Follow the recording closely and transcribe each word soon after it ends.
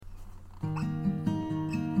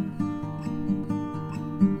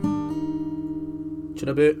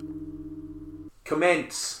Chinaboot.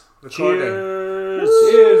 Commence recording. Cheers!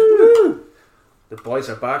 Cheers! The boys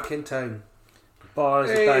are back in town. Boys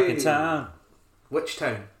are back in town. Which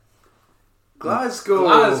town? Glasgow.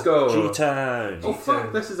 Glasgow. G-Town. Oh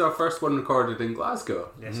fuck! This is our first one recorded in Glasgow.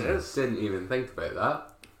 Yes, it is. Didn't even think about that.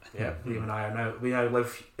 Yeah, Liam and I are now. We now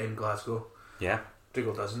live in Glasgow. Yeah.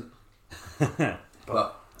 Dougal doesn't.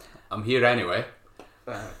 But I'm here anyway.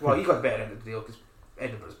 Well, you got the better end of the deal because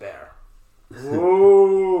Edinburgh's better.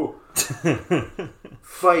 Whoa!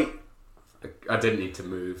 Fight. I didn't need to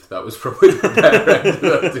move. That was probably the better end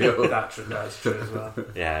of the deal. That's true as well.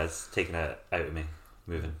 Yeah, it's taken it out of me.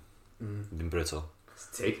 Moving. Been brutal. It's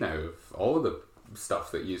taken out of all of the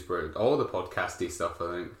stuff that used were all the podcasty stuff.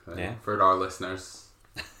 I think. Yeah. For our listeners,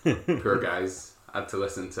 poor guys had to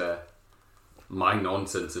listen to my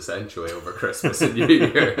nonsense essentially over Christmas and New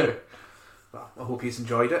Year. Well, I hope you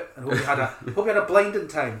enjoyed it, and hope you had a blinding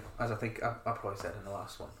time, as I think I probably said in the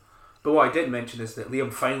last one. But what I did mention is that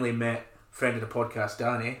Liam finally met friend of the podcast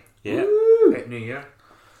Danny. Yeah. At New Year.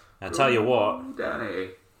 I tell you what, Danny.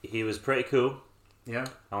 he was pretty cool. Yeah.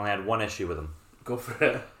 I only had one issue with him. Go for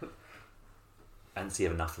it. I didn't see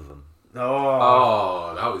enough of him.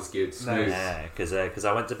 Oh, that was good. Smooth. Yeah, because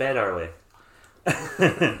I went to bed early.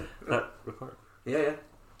 Record. Yeah.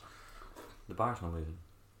 The bar's not moving.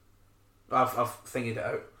 I've figured it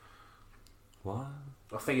out. What?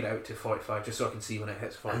 I've figured it out to 45 just so I can see when it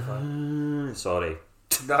hits 45. Sorry.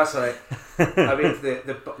 That's alright. I mean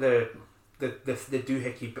the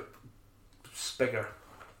doohickey spigger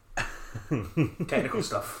technical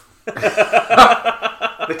stuff.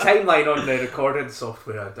 The timeline on the recording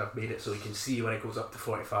software, I've made it so you can see when it goes up to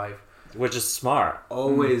 45. We're just smart.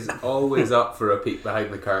 Always up for a peek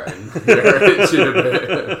behind the curtain. You're itching a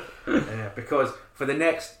bit. Yeah, because for the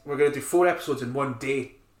next, we're going to do 4 episodes in one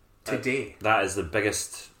day today. That is the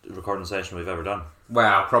biggest recording session we've ever done.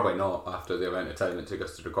 Well, probably not after the amount of time it took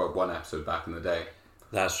us to record one episode back in the day.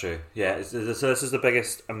 That's true. Yeah, so this is the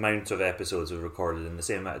biggest amount of episodes we've recorded in the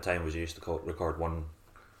same amount of time we used to record one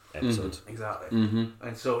episode. Exactly. Mm-hmm.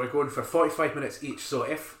 And so we're going for 45 minutes each, so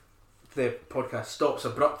if the podcast stops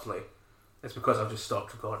abruptly, it's because I've just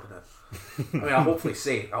stopped recording it. I mean, I'll hopefully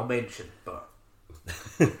say, I'll mention, but...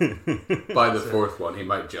 By the fourth one, he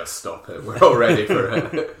might just stop it. We're all ready for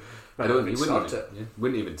it. He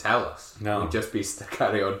wouldn't even tell us. No. He'd just be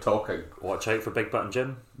carry on talking. Watch out for Big Button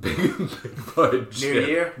Jim. Big Budge. New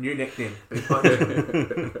year, new nickname. Big Budge.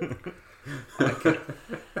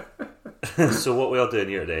 So what we all doing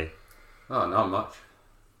here today? Oh, not much.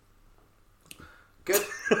 Good.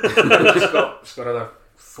 just got another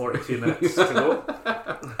 42 minutes to go.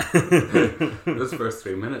 Those first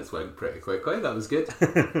 3 minutes went pretty quickly. That was good.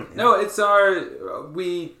 No,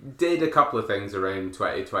 we did a couple of things around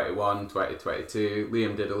 2021, 2022.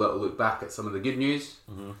 Liam did a little look back at some of the good news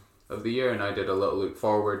of the year, and I did a little look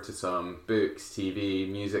forward to some books, TV,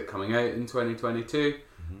 music coming out in 2022.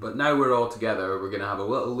 But now we're all together, we're going to have a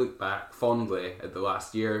little look back fondly at the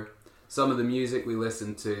last year. Some of the music we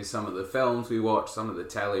listened to, some of the films we watched, some of the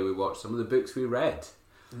telly we watched, some of the books we read.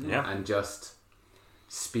 Yeah. And just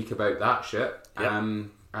speak about that shit. Yep.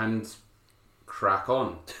 And crack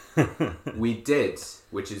on. We did,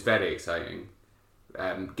 which is very exciting,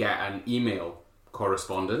 get an email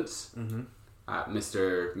correspondence at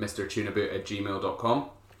mrtunaboot@gmail.com.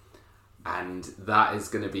 And that is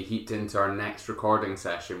going to be heaped into our next recording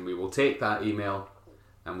session. We will take that email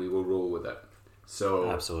and we will roll with it.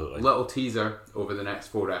 So, absolutely. Little teaser over the next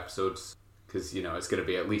 4 episodes, because it's going to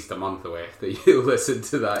be at least a month away that you listen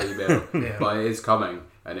to that email. Yeah. But it is coming.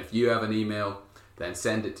 And if you have an email, then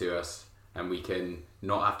send it to us, and we can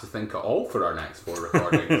not have to think at all for our next 4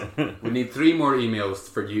 recordings. We need 3 more emails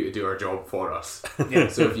for you to do our job for us. Yeah.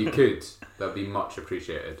 So if you could, that'd be much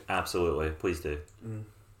appreciated. Absolutely, please do.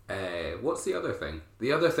 What's the other thing?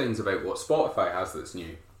 The other thing's about what Spotify has that's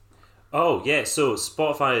new. Oh, yeah, so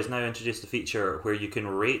Spotify has now introduced a feature where you can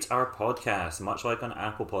rate our podcast, much like on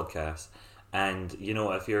Apple Podcasts. And,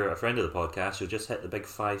 if you're a friend of the podcast, you'll just hit the big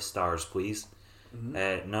 5 stars, please.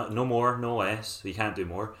 No more, no less. We can't do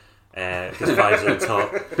more, because 5's at the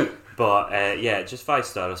top. But, just 5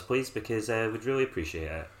 stars, please, because we'd really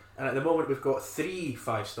appreciate it. And at the moment we've got 3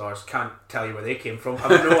 5 stars. Can't tell you where they came from. I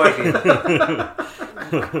have no idea.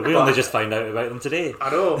 We only just found out about them today.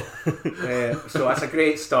 I know. So that's a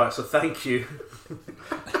great start. So thank you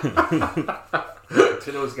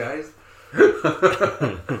to those guys.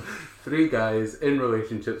 3 guys in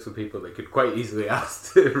relationships with people they could quite easily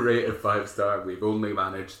ask to rate a 5-star. We've only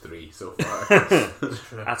managed 3 so far.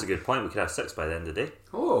 That's a good point. We could have 6 by the end of the day.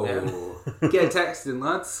 Oh, get a text in,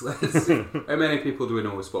 lads. Let's see. How many people do we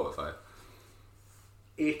know with Spotify?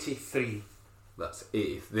 83. that's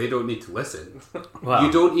eighth. They don't need to listen. Well,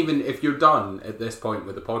 You don't even, if you're done at this point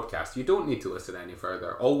with the podcast, you don't need to listen any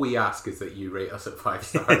further. All we ask is that you rate us at 5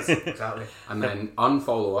 stars Exactly. and then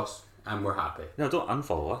unfollow us, and we're happy. no, don't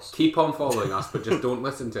unfollow us. Keep on following us, but just don't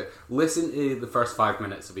listen to it. Listen to the first 5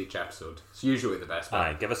 minutes of each episode. It's usually the best bit.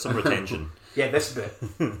 Aye, give us some retention. Yeah, this bit.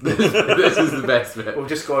 This is the best bit. We've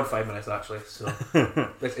just gone 5 minutes actually, so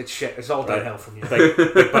it's shit. It's all downhill from you.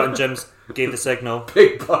 Big Button Jim's gave the signal.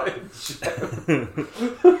 Big bunch.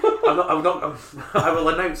 I will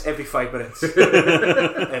announce every 5 minutes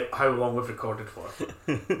how long we've recorded for.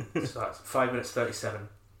 So that's 5 minutes 37,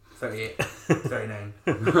 38, 39,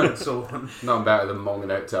 and so on. Nothing better than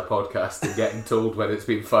monging out to a podcast and getting told when it's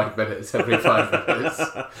been 5 minutes every 5 minutes.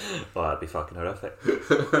 Well, that'd be fucking horrific.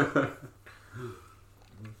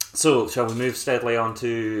 So, shall we move steadily on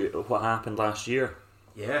to what happened last year?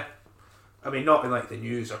 Yeah. I mean, not in like the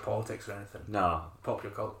news or politics or anything. No,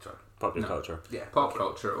 Popular culture. popular No. culture. Yeah. Pop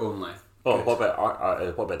culture only. Oh, Good. what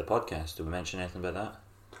about the podcast? Did we mention anything about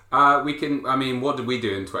that? We can. I mean, what did we do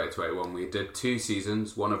in 2021? We did 2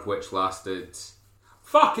 seasons, one of which lasted.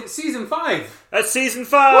 Fuck! It's season 5. It's season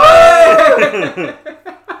 5.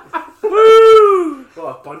 Woo!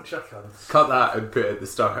 What a bunch of cunts. Cut that and put it at the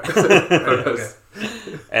start. Okay.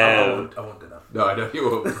 I Um, won't do that. No, I know you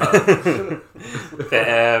won't.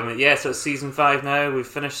 but, yeah, so it's season 5 now. We've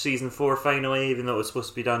finished season 4 finally, even though it was supposed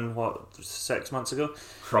to be done 6 months ago.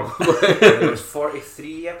 Probably. There was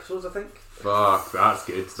 43 episodes, I think. Fuck, that's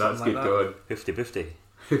good. That's Something good like that. going. 50-50.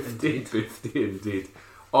 50 indeed.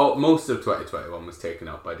 Oh, most of 2021 was taken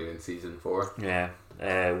up by doing season 4. Yeah.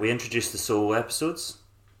 We introduced the solo episodes.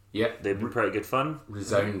 Yep. They've been pretty good fun.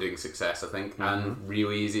 Resounding success, I think, and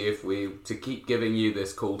real easy if we to keep giving you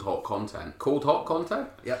this cold hot content. Cold hot content?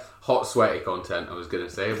 Yep. Hot sweaty content. I was going to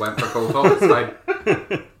say. Went for cold hot. It's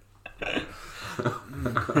fine.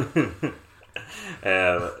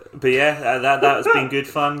 But yeah, that's been good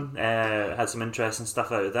fun. Had some interesting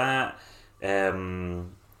stuff out of that.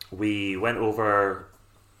 We went over,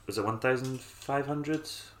 was it 1,500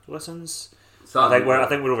 listens? I think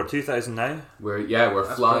we're over 2,000 now. We're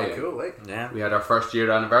That's flying. pretty cool, like. Yeah, We had our first year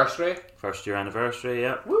anniversary. first year anniversary.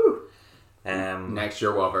 Yeah. Woo! Next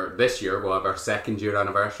year this year we'll have our 2nd year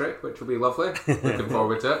anniversary, which will be lovely. Looking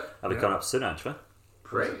forward to it. That'll be coming up soon, actually.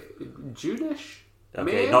 Pretty June-ish. Okay,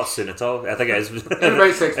 May-ish? not soon at all. I think it is. In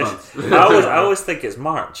about 6 months. I always think it's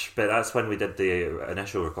March, but that's when we did the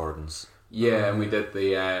initial recordings. Yeah, and we did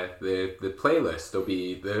the playlist. It'll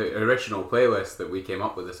be the original playlist that we came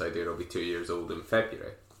up with. This idea will be 2 years old in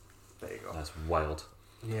February. There you go. That's wild.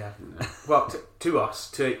 Yeah. Well, to us,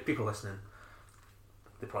 to people listening,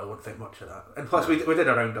 they probably won't think much of that. And plus, we did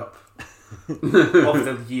a roundup of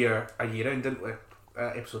the year a year in, didn't we?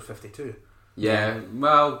 Episode 52. Yeah,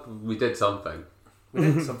 well, we did something. We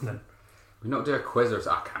did something. We not do a quiz or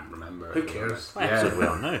I can't remember. Who cares? What episode are we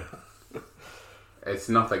Yeah, on now? it's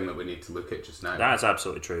nothing that we need to look at just now. That's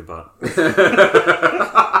absolutely true, but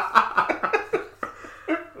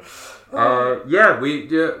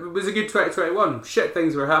it was a good 2021. Shit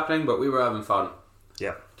things were happening, but we were having fun.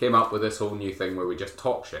 yeah. Came up with this whole new thing where we just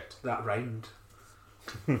talk shit. That rhymed.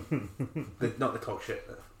 Not the talk shit.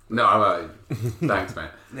 No, thanks, mate.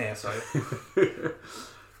 Yeah, sorry.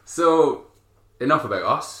 So, enough about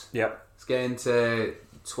us. Yep. Let's get into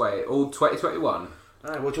 2021.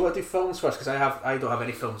 Alright, well, do you want to do films first? Because I don't have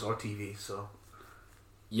any films or TV, so...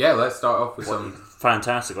 Yeah, let's start off with some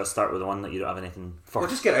Fantastic. Let's start with the one that you don't have anything for. We'll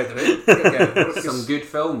just get out of it. some good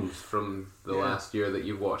films from the last year that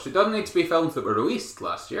you've watched. It doesn't need to be films that were released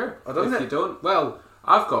last year. Oh, doesn't if it? you don't, well,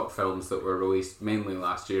 I've got films that were released mainly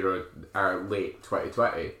last year or are late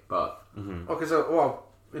 2020, but Oh, because,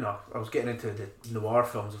 I was getting into the noir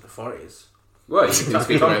films of the 40s. well, you can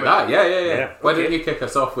speak about that. Yeah. Yeah, Why okay. don't you kick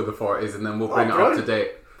us off with the 40s and then we'll bring it up to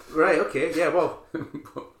date. Right, okay, yeah, well...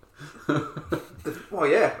 Well,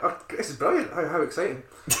 yeah, this is brilliant. How exciting!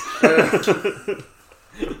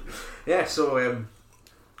 Yeah, so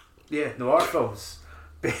noir films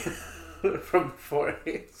from the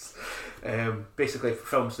 40s. Basically,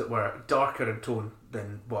 films that were darker in tone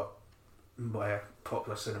than what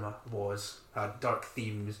popular cinema was. Had dark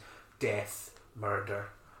themes, death, murder.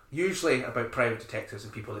 Usually about private detectives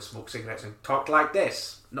and people that smoke cigarettes and talk like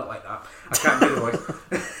this. Not like that. I can't do the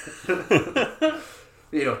voice.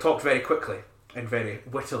 Talked very quickly and very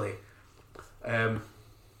wittily. I'll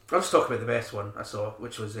just talk about the best one I saw,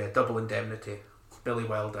 which was Double Indemnity. Billy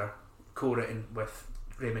Wilder, co-written with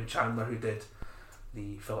Raymond Chandler, who did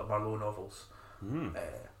the Philip Marlowe novels.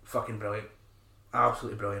 Fucking brilliant.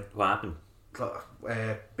 Absolutely brilliant. What happened?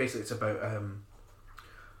 Basically, it's about a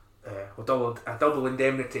double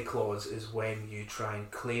indemnity clause is when you try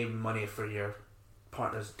and claim money for your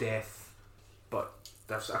partner's death, but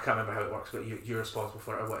I can't remember how it works, but you're responsible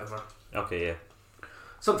for it or whatever. Okay, yeah.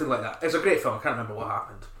 Something like that. It's a great film. I can't remember what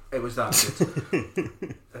happened. It was that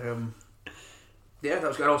good. Yeah, that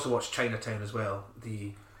was good. I also watched Chinatown as well,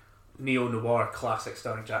 the neo-noir classic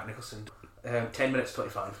starring Jack Nicholson. 10 minutes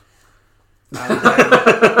 25. And,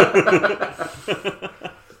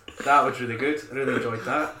 that was really good. I really enjoyed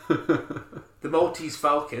that. The Maltese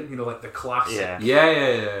Falcon, like the classic.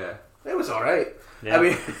 Yeah. It was alright. Yeah. I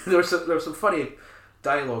mean, there was some funny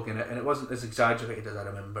dialogue in it, and it wasn't as exaggerated as I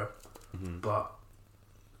remember. But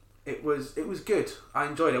it was good. I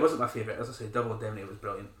enjoyed it. It wasn't my favourite. As I say, Double Indemnity was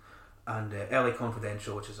brilliant. And LA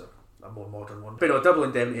Confidential, which is a more modern one. But Double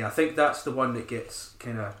Indemnity, I think that's the one that gets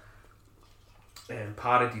kind of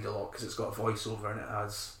parodied a lot because it's got a voiceover and it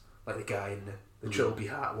has like the guy in the trilby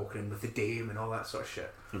hat walking in with the dame and all that sort of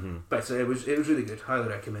shit. But it was really good. Highly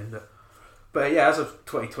recommend it. But yeah, as of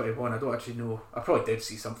 2021, I don't actually know. I probably did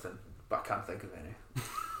see something, but I can't think of any.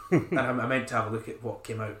 And I meant to have a look at what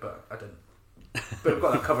came out, but I didn't. But we've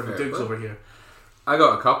got that covered in Dukes over here. I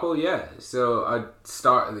got a couple, yeah. So I'd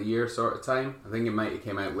start of the year sort of time. I think it might have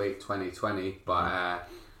came out late 2020, but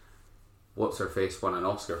what's her face won an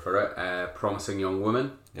Oscar for it. Promising Young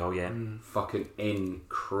Woman. Oh yeah. Fucking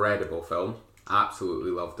incredible film.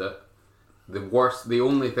 Absolutely loved it. The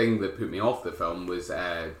only thing that put me off the film was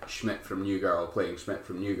Schmidt from New Girl playing Schmidt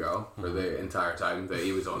from New Girl for the entire time that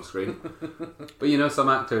he was on screen. But some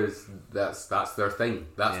actors, that's their thing.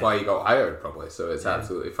 That's why he got hired probably. So it's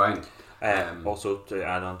absolutely fine. Also, to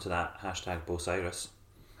add on to that, hashtag Bosiris.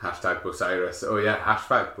 Hashtag Bosiris. Oh yeah,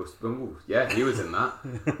 hashtag Bosiris. Yeah, he was in that.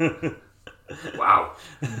 Wow.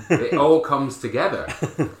 It all comes together.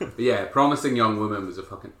 But yeah, Promising Young Woman was a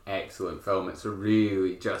fucking excellent film. It's a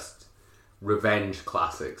really just revenge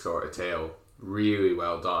classic sort of tale. Really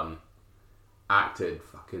well done. Acted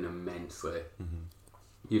fucking immensely.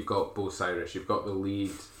 You've got Bosiris. You've got the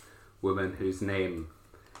lead woman whose name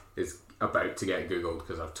is about to get googled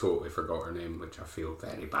because I've totally forgot her name, which I feel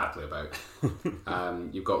very badly about.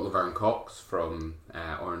 You've got Laverne Cox from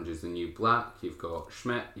Orange is the New Black. You've got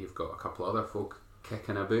Schmidt. You've got a couple other folk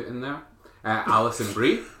kicking about in there. Alison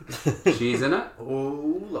Brie, she's in it.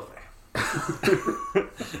 Oh, lovely.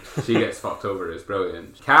 She gets fucked over. It's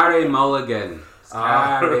brilliant. Carey Mulligan.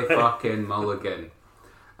 Carey fucking Mulligan.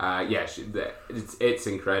 Yeah, it's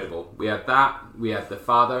incredible. We had that. We had The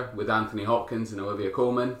Father with Anthony Hopkins and Olivia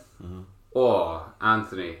Colman. Oh,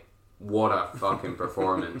 Anthony, what a fucking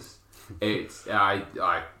performance! I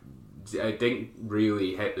didn't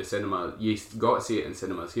really hit the cinema. You got to see it in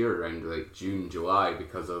cinemas here around like June, July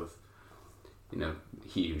because of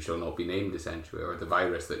He Who Shall Not Be Named, essentially, or the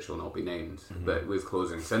virus that shall not be named that was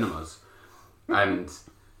closing cinemas, and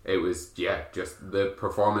it was just the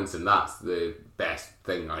performance, and that's the best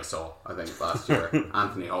thing I saw. I think last year,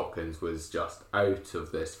 Anthony Hopkins was just out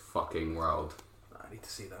of this fucking world. I need to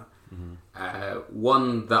see that.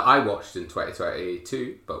 One that I watched in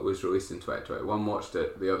 2022 but was released in 2021, watched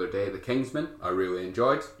it the other day, The Kingsman. I really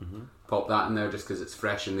enjoyed. Pop that in there just because it's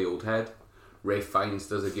fresh in the old head. Ralph Fiennes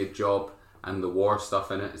does a good job, and the war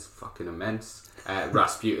stuff in it is fucking immense.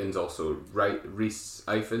 Rasputin's also Rhys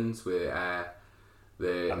Ifans with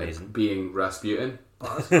the being Rasputin.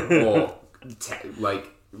 Like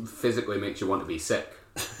physically makes you want to be sick.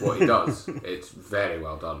 What he does, it's very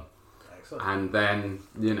well done. And then,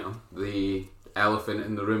 the elephant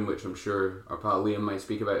in the room, which I'm sure our pal Liam might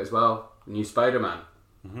speak about as well, new Spider-Man.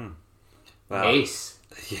 Wow. Ace.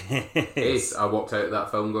 Yes. Ace. I walked out of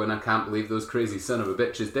that film going, I can't believe those crazy son of a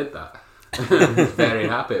bitches did that. Very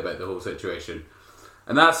happy about the whole situation.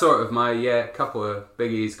 And that's sort of my, couple of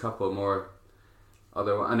biggies, couple of more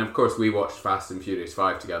other ones. And of course we watched Fast and Furious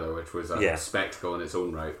 5 together, which was a spectacle in its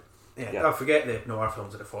own right. Yeah, I forget the noir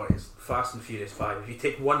films of the 40s. Fast and Furious 5. If you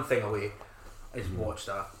take one thing away, is watch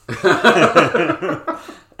that.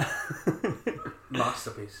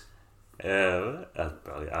 Masterpiece. That's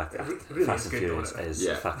brilliant. Really Fast and good, Furious is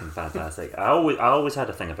fucking fantastic. I always had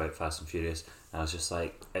a thing about Fast and Furious, and I was just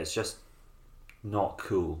like, it's just not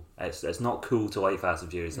cool. It's not cool to like Fast and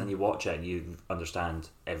Furious. And then you watch it and you understand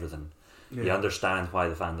everything. Yeah. You understand why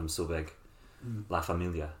the fandom's so big. La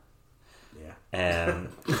Familia. Yeah.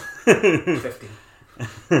 15.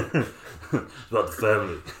 About the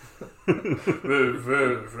family.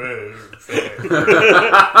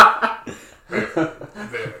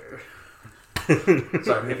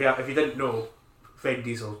 Sorry, if you didn't know, Vin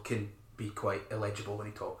Diesel can be quite illegible when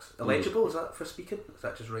he talks. Illegible, is that for speaking? Is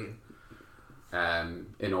that just writing?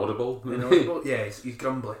 Inaudible. Inaudible? Yeah, he's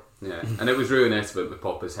grumbly. Yeah, and it was really nice of him to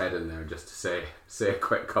pop his head in there just to say a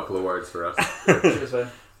quick couple of words for us. Cheers, Vin.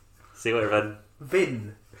 See you later,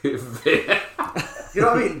 Vin. Vin. You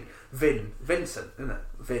know what I mean? Vincent, isn't it?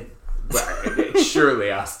 Vin. Well, it surely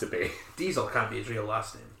has to be. Diesel can't be his real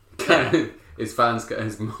last name. His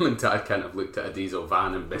mum and dad can't have looked at a diesel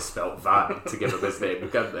van and misspelt van to give him his name,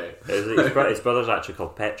 can't they? His brother's actually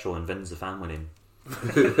called Petrol, and Vin's the family name.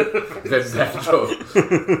 Vin Petrol.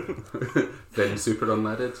 Vin Super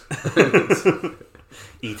Unleaded.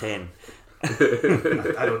 E10.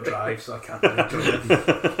 I don't drive, so I can't really enjoy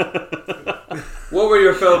it. What were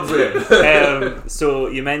your films in? So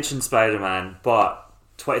you mentioned Spider-Man, but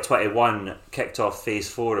 2021 kicked off Phase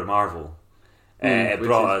 4 of Marvel. It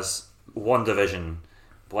brought us WandaVision,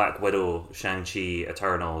 Black Widow, Shang-Chi,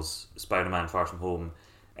 Eternals, Spider-Man Far From Home,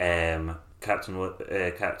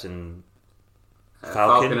 Captain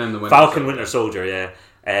Falcon and the Winter Soldier, yeah.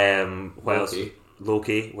 What else?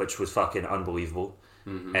 Loki, which was fucking unbelievable.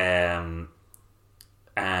 Mm-hmm.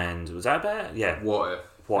 And was that about it? Yeah. What if?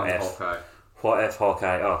 Hawkeye. What if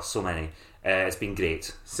Hawkeye? Oh, so many. It's been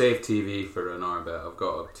great. Save TV for an hour bit. I've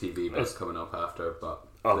got a TV bit coming up after, but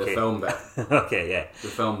okay. The film bit. Okay, yeah. The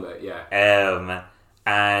film bit, yeah.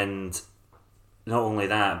 And not only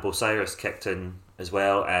that, Bo Cyrus kicked in as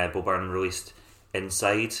well. Bo Burnham released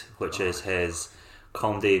Inside, which is his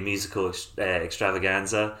comedy musical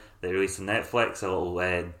extravaganza that he released on Netflix. A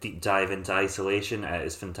little deep dive into isolation. It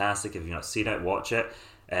is fantastic. If you've not seen it, watch it.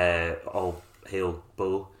 All hail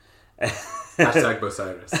Bo. Hashtag Bo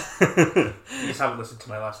Cyrus. You just haven't listened to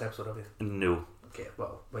my last episode, have you? No. Okay,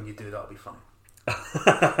 well, when you do, that'll be funny.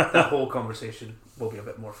 That whole conversation will be a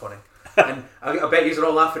bit more funny. And I bet you're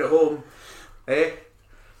all laughing at home. Eh?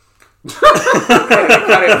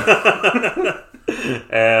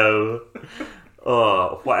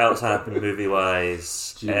 What else happened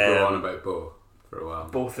movie-wise? Do you go on about Bo for a while?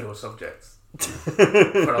 Both of those subjects.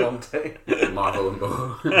 For a long time. Marvel and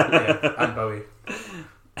Bo. Yeah, and Bowie.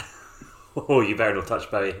 Oh, you better not touch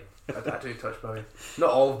Bowie. I do touch Bowie.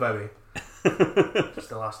 Not all of Bowie. Just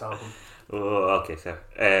the last album. Oh, okay, fair.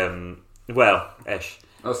 Well, ish.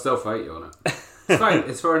 I'll still fight you on it. It's fine.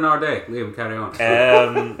 It's for another day. Liam, carry on.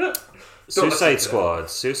 Suicide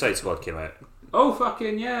Squad came out. Oh,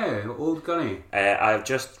 fucking yeah. Old Gunny. I've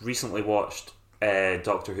just recently watched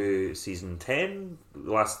Doctor Who season 10,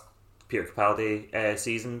 the last Peter Capaldi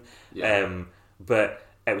season. Yeah. But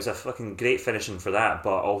it was a fucking great finishing for that,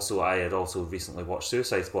 but also I had also recently watched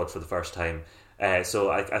Suicide Squad for the first time.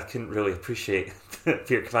 So I couldn't really appreciate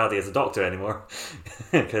Peter Capaldi as a Doctor anymore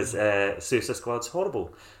because Suicide Squad's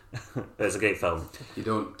horrible. It's a great film. You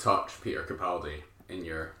don't touch Peter Capaldi in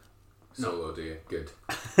your solo, do you? Good.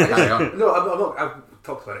 Carry on. No, I'm not. I've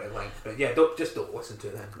talked about it at length, but yeah, don't listen to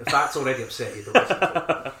it then. If that's already upset you, don't listen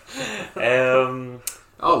to it.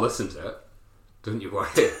 I'll listen to it. Don't you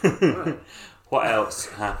worry. What else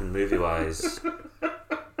happened movie-wise?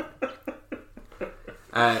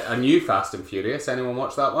 A new Fast and Furious. Anyone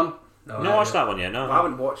watch that one? No, not watched that one yet. No, I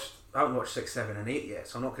haven't watched 6, 7, and 8 yet,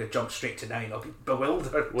 so I'm not going to jump straight to 9. I'll be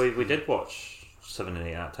bewildered. We did watch 7 and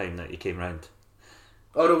 8 at that time that you came round.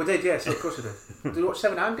 Oh no, we did. Yes, of course we did. Did we watch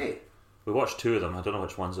 7 and 8? We watched 2 of them. I don't know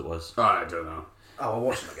which ones it was. Oh, I don't know. Oh, I'll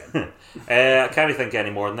watch them again. I can't really think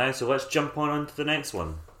any more now, so let's jump on to the next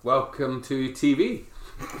one. Welcome to TV.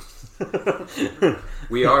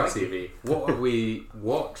 We are TV. What have we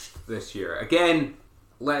watched this year? Again,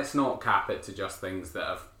 let's not cap it to just things that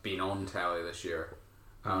have been on telly this year.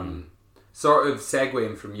 Sort of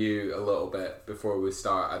segueing from you a little bit before we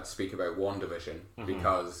start, I'd speak about WandaVision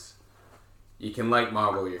because you can like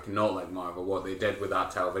Marvel, you can not like Marvel. What they did with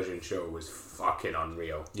that television show was fucking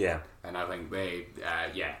unreal. Yeah. And I think they,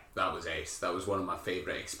 that was ace. That was one of my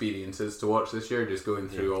favourite experiences to watch this year, just going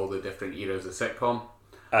through all the different eras of sitcom.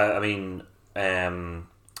 I mean, now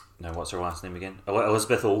what's her last name again?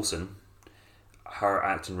 Elizabeth Olsen. Her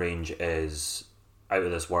acting range is out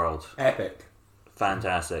of this world. Epic.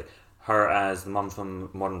 Fantastic. Her as the mum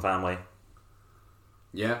from Modern Family.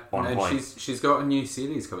 Yeah, on and point. she's got a new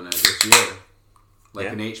series coming out this year, like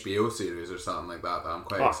an HBO series or something like that I'm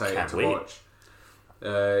quite excited to watch.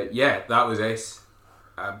 That was ace.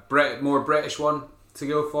 More British one to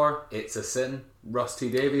go for. It's a Sin, Rusty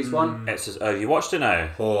Davies one. Have you watched it now?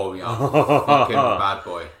 Oh yeah, fucking bad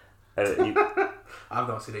boy. I've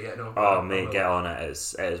not seen it yet. No. Oh mate, get on it.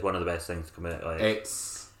 It is one of the best things to come out. Like.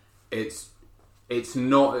 It's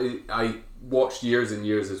not. I watched Years and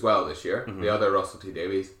Years as well this year. The other Russell T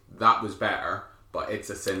Davies. That was better, but It's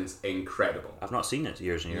a Sin's incredible. I've not seen it.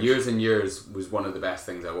 Years and Years. Years and Years was one of the best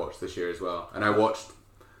things I watched this year as well, and I watched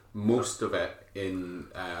most of it in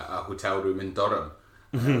a hotel room in Durham.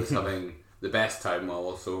 I was having the best time while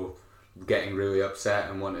also getting really upset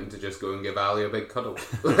and wanting to just go and give Ali a big cuddle.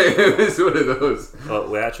 It was one of those. Well,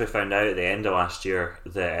 we actually found out at the end of last year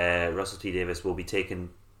that Russell T Davies will be taking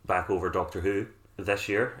back over Doctor Who this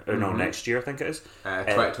year, or no, next year I think it is.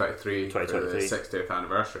 2023 for the 60th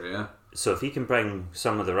anniversary, yeah. So if he can bring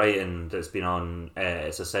some of the writing that's been on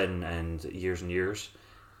It's a Sin and Years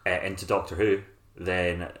into Doctor Who,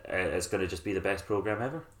 then it's going to just be the best programme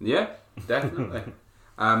ever. Yeah, definitely.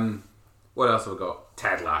 What else have we got?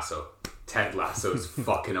 Ted Lasso. Ted Lasso is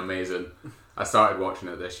fucking amazing. I started watching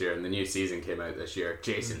it this year and the new season came out this year.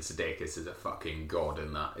 Jason Sudeikis is a fucking god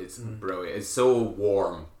in that. It's brilliant. It's so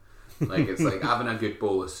warm. Like, it's like having a good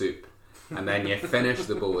bowl of soup and then you finish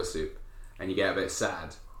the bowl of soup and you get a bit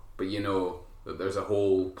sad, but you know that there's a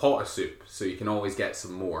whole pot of soup, so you can always get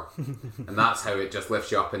some more. And that's how it just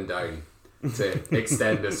lifts you up and down, to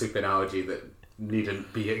extend a soup analogy that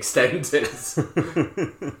needn't be extended.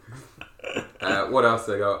 What else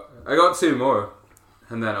did I got? I got two more,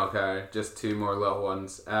 and then I'll carry just two more little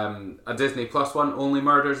ones. A Disney Plus one, Only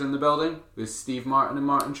Murders in the Building, with Steve Martin and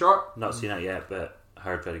Martin Short. Not seen it yet, but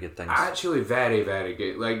heard very good things. Actually, very, very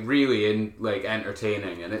good. Like, really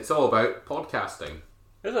entertaining, and it's all about podcasting.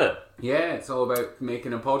 Is it? Yeah, it's all about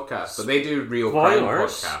making a podcast, but they do real crime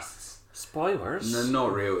podcasts. Spoilers? No,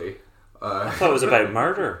 not really. I thought it was about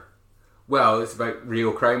murder. Well, it's about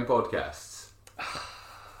real crime podcasts.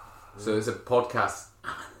 So it's a podcast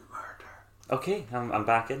and murder. Okay, I'm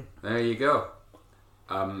back in. There you go.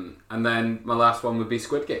 And then my last one would be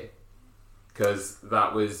Squid Game, because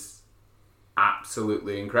that was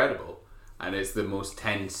absolutely incredible, and it's the most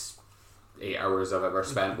tense 8 hours I've ever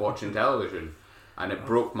spent watching television, and it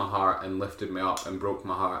broke my heart and lifted me up and broke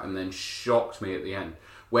my heart and then shocked me at the end.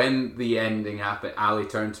 When the ending happened, Ali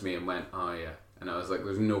turned to me and went, "Oh yeah," and I was like,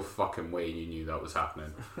 "There's no fucking way you knew that was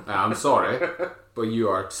happening." I'm sorry, but you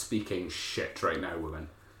are speaking shit right now, woman.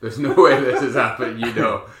 There's no way this has happened. You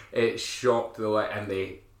know, it shocked the light, and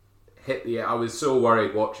they hit the. I was so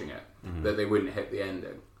worried watching it that they wouldn't hit the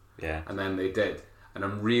ending. Yeah. And then they did. And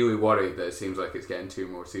I'm really worried that it seems like it's getting 2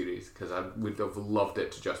 more series, because I would have loved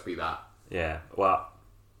it to just be that. Yeah. Well,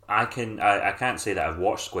 I can't say that I've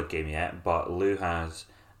watched Squid Game yet, but Lou has,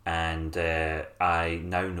 and I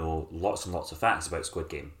now know lots and lots of facts about Squid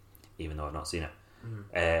Game, even though I've not seen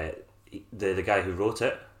it. The guy who wrote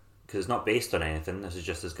it, because it's not based on anything, this is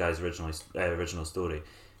just this guy's original story.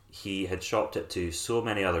 He had shopped it to so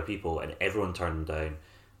many other people, and everyone turned him down.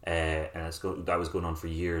 And that was going on for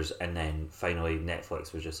years, and then finally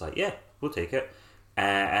Netflix was just like, yeah, we'll take it,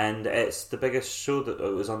 and it's the biggest show that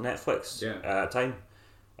was on Netflix at the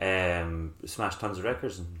time. Smashed tons of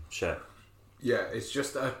records and shit. Yeah, it's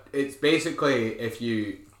just it's basically if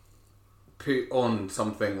you put on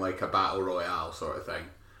something like a battle royale sort of thing,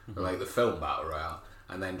 or like the film Battle Royale,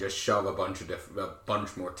 and then just shove a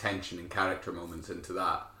bunch more tension and character moments into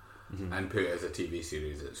that, and put it as a TV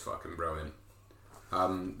series. It's fucking brilliant.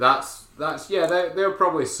 They're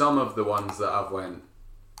probably some of the ones that I've went,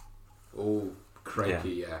 oh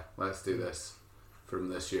crikey, yeah, let's do this from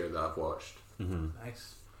this year that I've watched.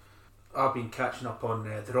 Nice. I've been catching up on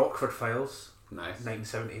the Rockford Files. Nice.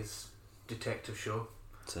 1970s detective show.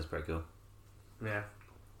 Sounds pretty cool. Yeah.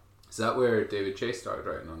 Is that where David Chase started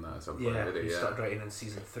writing on that at some point? Yeah, he started writing in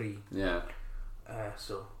season 3. Yeah.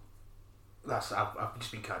 So that's I've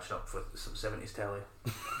just been catching up with some 70s telly.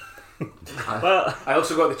 Well, I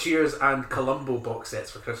also got the Cheers and Columbo box sets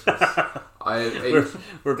for Christmas.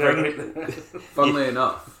 we're bringing. Funnily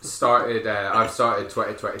enough, I've started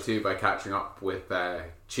 2022 by catching up with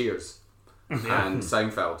Cheers and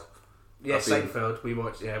Seinfeld. Yeah, Seinfeld. We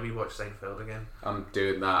watched Seinfeld again. I'm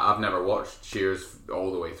doing that. I've never watched Cheers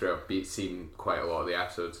all the way through. I've seen quite a lot of the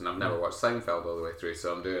episodes, and I've never watched Seinfeld all the way through.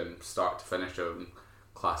 So I'm doing start to finish of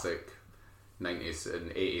classic 90s and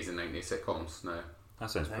 80s and 90s sitcoms now. That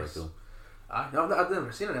sounds pretty cool. No, I've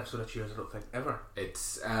never seen an episode of Cheers, I don't think, ever.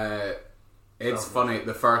 It's funny,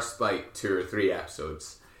 the first 2 or 3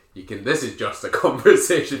 episodes, this is just a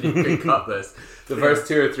conversation, you can cut this. The first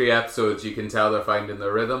 2 or 3 episodes, you can tell they're finding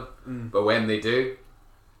their rhythm, but when they do,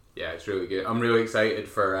 yeah, it's really good. I'm really excited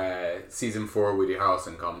for season 4, Woody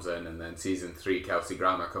Harrelson comes in, and then season 3, Kelsey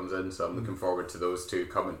Grammer comes in, so I'm looking forward to those two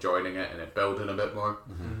joining it and it building a bit more.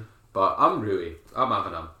 But I'm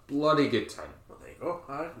having a bloody good time. Well, there you go.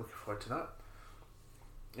 Alright, looking forward to that.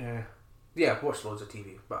 Yeah, I've watched loads of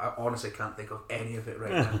TV, but I honestly can't think of any of it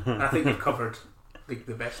right now. And I think we've covered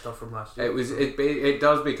the best stuff from last year. It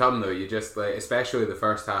does become, though, you just, especially the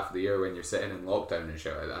first half of the year when you're sitting in lockdown and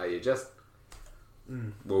shit like that, you just...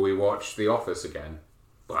 Will we watch The Office again?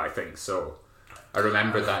 Well, I think so. I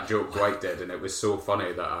remember that joke Dwight did, and it was so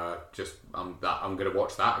funny that I'm going to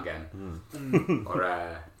watch that again. Or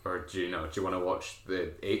Or do you want to watch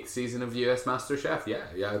the 8th season of US MasterChef?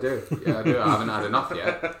 Yeah, I do. I haven't had enough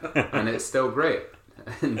yet, and it's still great.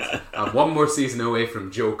 And I'm one more season away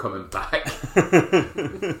from Joe coming back.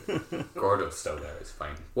 Gordo's still there. It's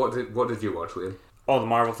fine. What did you watch, Liam? All the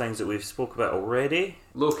Marvel things that we've spoke about already.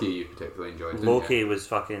 Loki, you particularly enjoyed. Didn't Loki you? was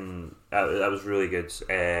fucking. That was really good.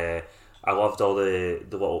 I loved all the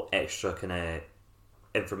little extra kind of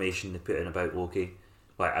information they put in about Loki,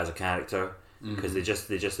 like as a character, because they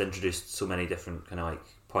just introduced so many different kind of like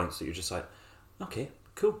points that you're just like, okay,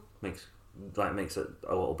 cool, makes it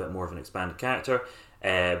a little bit more of an expanded character.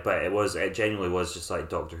 But it genuinely was just like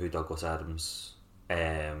Doctor Who Douglas Adams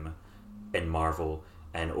in Marvel,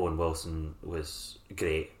 and Owen Wilson was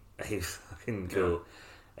great. He was fucking cool.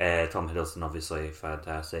 Tom Hiddleston obviously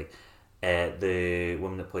fantastic. The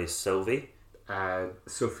woman that plays Sylvie,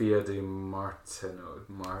 Sophia Di Marino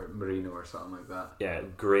or something like that. yeah,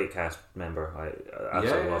 great cast member. I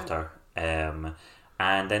absolutely loved her. And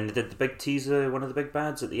then they did the big teaser, one of the big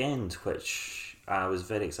bads at the end, which I was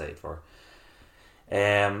very excited for.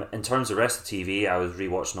 In terms of the rest of TV, I was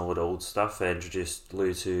rewatching all the old stuff. I introduced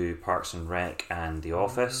Lou to Parks and Rec and The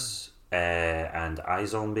Office, and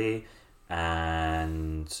iZombie,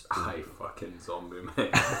 and I fucking zombie,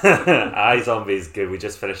 mate. iZombie is good. We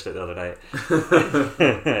just finished it the other night.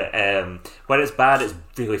 When it's bad, it's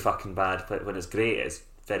really fucking bad, but when it's great, it's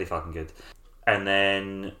very fucking good. And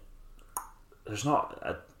then there's not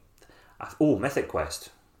Mythic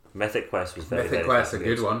Quest. Mythic Quest was very, Mythic very Quest, a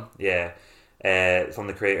fucking good one. Yeah. From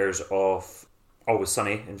the creators of Always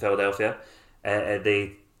Sunny in Philadelphia.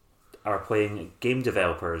 They are playing game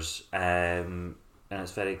developers, and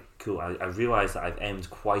it's very cool. I realise that I've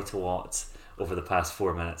emmed quite a lot over the past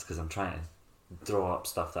 4 minutes because I'm trying to draw up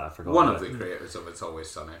stuff that I forgot. One of the creators of It's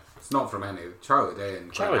Always Sunny. It's not from any. Charlie Day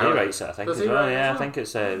and Charlie Gwen Day Harrington. writes it, I think. Does As he well. write it Yeah, as I think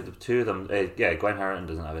it's the two of them. Yeah, Gwen Harrington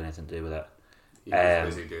doesn't have anything to do with it. He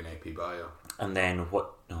was busy doing AP Bio. And then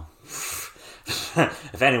what? No.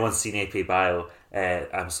 If anyone's seen AP Bio,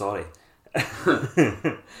 I'm sorry.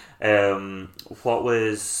 Who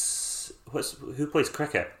plays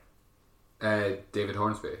cricket? David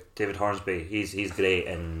Hornsby. David Hornsby. He's great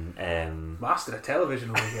in Master of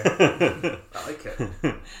television over here. I like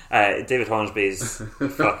it. David Hornsby's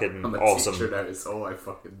fucking I'm a awesome. teacher now, it's all I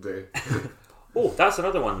fucking do. Oh, that's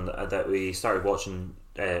another one that we started watching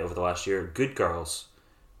over the last year. Good Girls,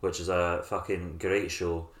 which is a fucking great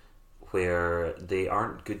show where they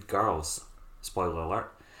aren't good girls. Spoiler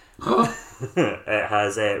alert. It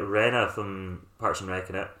has Rena from Parks and Rec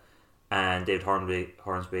in it, and David Hornsby,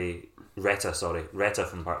 Retta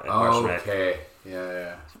from Parks and Rec. Okay,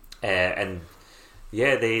 yeah. And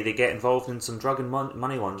yeah, they get involved in some drug and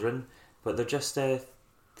money laundering, but they're just 3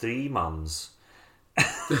 mums.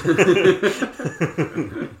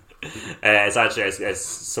 It's actually it's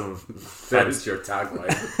some. That's your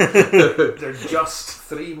tagline. They're just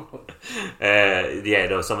 3 months. Yeah,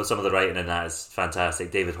 no. Some of the writing in that is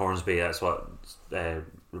fantastic. David Hornsby, that's what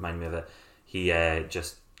reminded me of it. He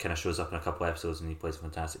just kind of shows up in a couple episodes and he plays a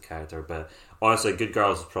fantastic character. But honestly, Good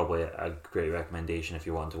Girls is probably a great recommendation if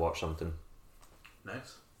you want to watch something.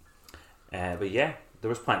 Nice. But yeah, there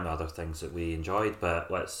was plenty of other things that we enjoyed. But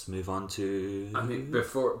let's move on to. I mean,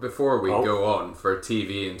 before we go on for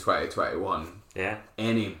TV in 2021. Yeah.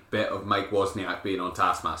 Any bit of Mike Wozniak being on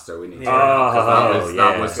Taskmaster, we need to. Oh,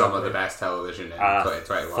 that was some of the best television in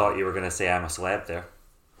 2021. I thought you were going to say I'm a celeb there.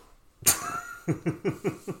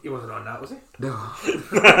 He wasn't on that, was he? No.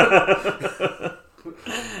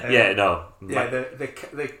 Yeah, no. Yeah,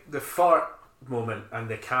 the fart moment and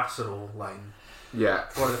the casserole line. Yeah.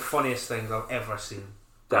 One of the funniest things I've ever seen.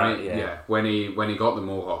 Yeah. When he got the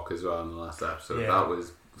mohawk as well in the last episode, that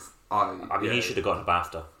was. I mean, he should have gotten a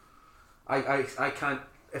BAFTA. I can't.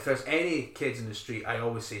 If there's any kids in the street, I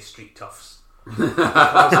always say street toughs.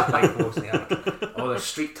 Because of Mike Wozniak. Oh, there's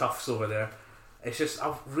street toughs over there. It's just,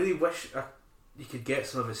 I really wish you could get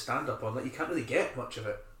some of his stand-up on. Like, you can't really get much of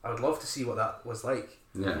it. I would love to see what that was like.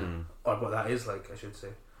 Yeah. Or what that is like, I should say.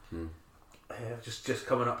 Just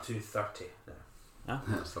coming up to 30 now. Oh.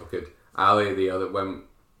 That's all good. Ali, the other when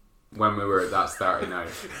we were at That's 30 Now,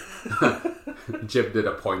 Jib did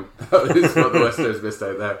a point. That was what the listeners missed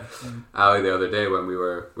out there. Ali, the other day when we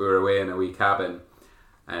were away in a wee cabin,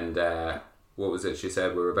 and what was it? She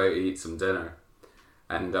said we were about to eat some dinner,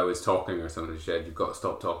 and I was talking or something. She said, "You've got to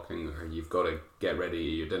stop talking, or you've got to get ready to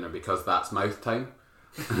eat your dinner because that's mouth time."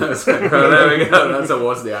 I was like, oh, there we go. That's a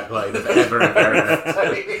Wozniak line if ever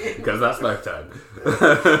heard it. Because that's mouth time.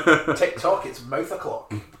 TikTok, it's mouth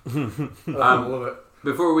o'clock. I love it.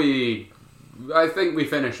 Before I think we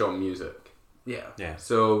finish on music. Yeah.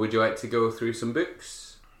 So would you like to go through some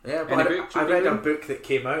books? Yeah, Any but book I you're read a reading? book that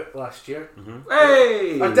came out last year.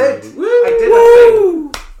 Hey! I did. Woo! I did a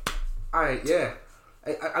thing.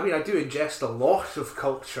 I mean, I do ingest a lot of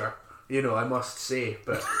culture, I must say,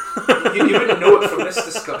 but you wouldn't know it from this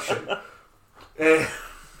discussion.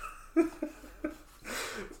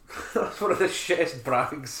 That's one of the shittest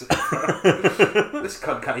brags. This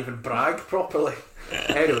cunt can't even brag properly.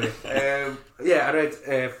 Anyway, I read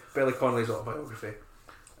Billy Connolly's autobiography,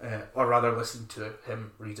 or rather listened to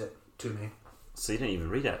him read it to me. So you didn't even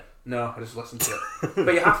read it? No, I just listened to it.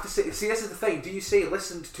 But you have to see, this is the thing, do you say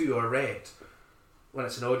listened to or read when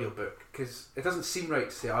it's an audiobook? Because it doesn't seem right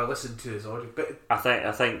to say, I listened to his audio, but I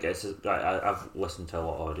think it's. I've listened to a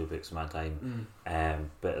lot of audiobooks in my time,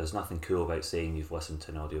 but there's nothing cool about saying you've listened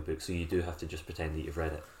to an audiobook, so you do have to just pretend that you've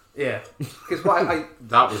read it. yeah, because what I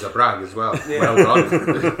That was a brag as well. Yeah. Well done.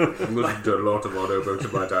 I've listened to a lot of audiobooks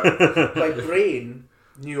in my time. my brain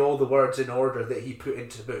knew all the words in order that he put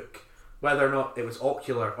into the book, whether or not it was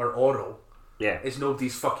ocular or oral. Yeah. It's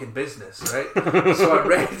nobody's fucking business, right? So I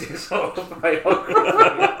read his autobiography,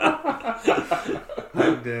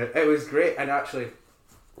 and it was great. And actually,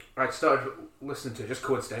 I started listening to it just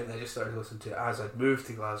coincidentally. I just started listening to it as I'd moved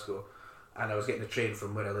to Glasgow, and I was getting a train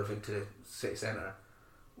from where I live into the city centre,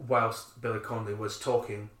 whilst Billy Connolly was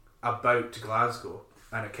talking about Glasgow,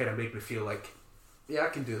 and it kind of made me feel like, yeah, I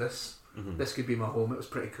can do this. Mm-hmm. This could be my home. It was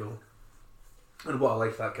pretty cool, and what a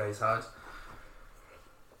life that guy's had.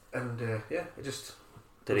 And it just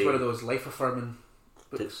was one of those life affirming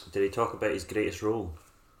books. Did he talk about his greatest role?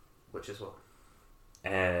 Which is what?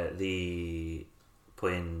 The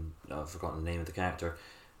playing. I've forgotten the name of the character.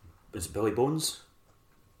 Was it Billy Bones?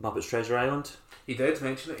 Muppets Treasure Island. He did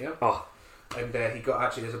mention it, yeah. Oh, And he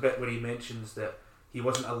got there's a bit where he mentions that he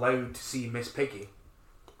wasn't allowed to see Miss Piggy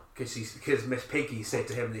because Miss Piggy said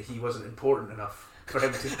to him that he wasn't important enough for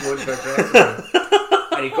him to go into her dressing room,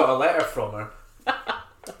 and he got a letter from her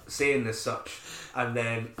saying as such, and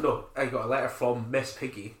then I got a letter from Miss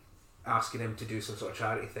Piggy asking him to do some sort of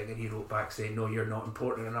charity thing, and he wrote back saying, "No, you're not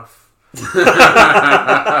important enough." So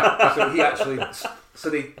he actually,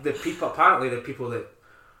 the people, apparently the people that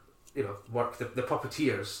work, the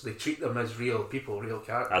puppeteers, they treat them as real people, real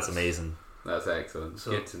characters. that's amazing. That's excellent.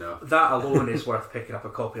 So good to know. That alone is worth picking up a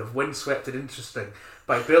copy of. Windswept and Interesting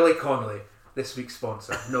by Billy Connolly, this week's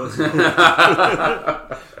sponsor. No, it's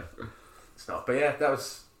not. It's not. But yeah,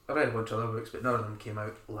 I read a bunch of other books, but none of them came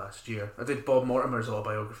out last year. I did Bob Mortimer's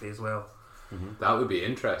autobiography as well. Mm-hmm. That would be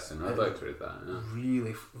interesting. I'd like to read that. Yeah.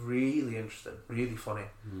 Really, really interesting. Really funny.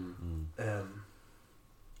 Mm-hmm.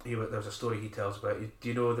 There's a story he tells about. Do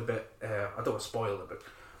you know the bit? I don't want to spoil the book,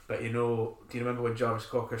 but do you remember when Jarvis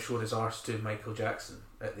Cocker showed his arse to Michael Jackson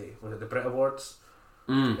at the Brit Awards?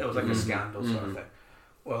 It was like a scandal sort of thing.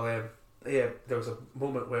 Well, there was a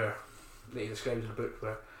moment where that he describes in the book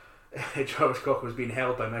where Jarvis Cocker was being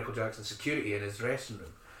held by Michael Jackson's security in his dressing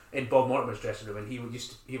room, in Bob Mortimer's dressing room, and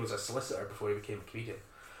he was a solicitor before he became a comedian,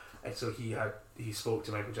 and so he spoke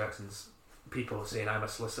to Michael Jackson's people saying, "I'm a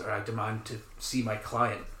solicitor, I demand to see my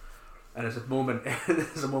client." And there's a moment in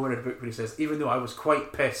the book where he says, "Even though I was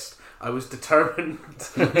quite pissed, I was determined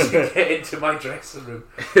to get into my dressing room."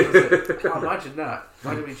 I was like, oh, imagine that.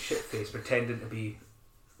 Imagine being shit-faced pretending to be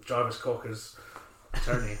Jarvis Cocker's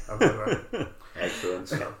attorney or whatever.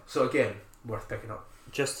 Excellent. So again, worth picking up.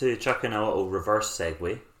 Just to chuck in a little reverse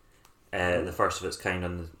segue, the first of its kind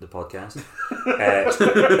on the podcast.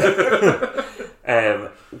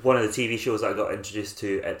 One of the TV shows that I got introduced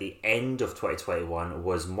to at the end of 2021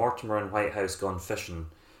 was Mortimer and Whitehouse Gone Fishing,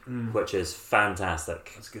 which is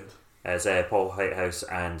fantastic. That's good. As Paul Whitehouse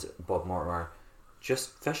and Bob Mortimer just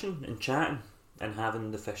fishing and chatting and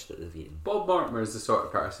having the fish that they've eaten. Bob Mortimer is the sort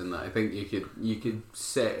of person that I think you could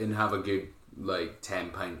sit and have a good 10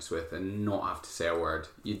 pints with and not have to say a word.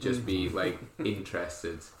 You'd just be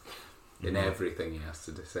interested in everything he has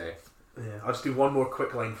to say. Yeah, I'll just do one more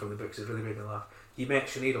quick line from the book because it really made me laugh. He met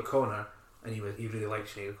Sinead O'Connor and he really liked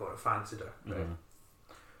Sinead O'Connor, fancied her, right?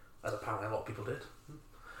 As apparently a lot of people did.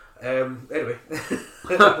 Anyway,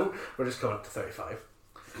 we're just coming up to 35.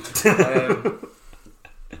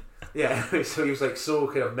 So he was so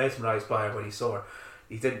kind of mesmerised by her when he saw her.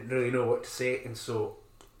 He didn't really know what to say, and so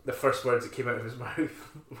the first words that came out of his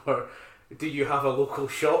mouth were, "Do you have a local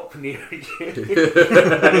shop near you? And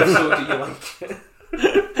if so, do you like it?"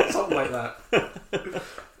 Something like that.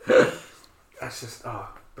 That's just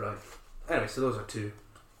brilliant. Anyway, so those are two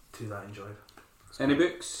that I enjoyed. Any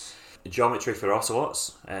books? Geometry for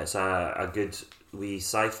Ocelots. It's a good wee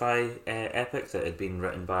sci-fi epic that had been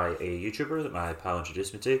written by a YouTuber that my pal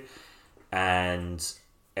introduced me to, and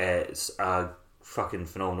it's a fucking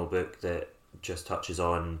phenomenal book that just touches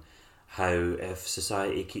on how if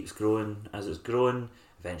society keeps growing as it's growing,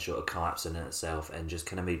 eventually it'll collapse in itself, and just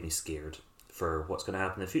kind of made me scared for what's going to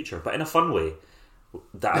happen in the future, but in a fun way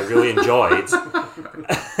that I really enjoyed.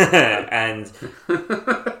 And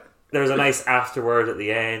there was a nice afterword at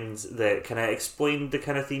the end that kind of explained the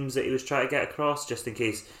kind of themes that he was trying to get across, just in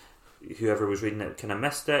case whoever was reading it kind of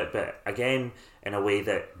missed it, but again in a way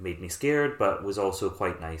that made me scared but was also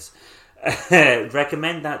quite nice.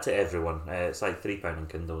 Recommend that to everyone. It's like £3 on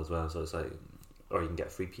Kindle as well, so it's like, or you can get a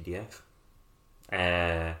free PDF.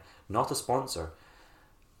 Not a sponsor.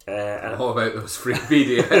 What about those free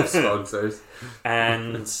PDF sponsors?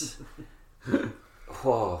 And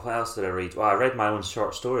what else did I read? Well, I read my own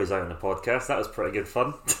short stories out on the podcast. That was pretty good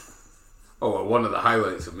fun. Oh, well, one of the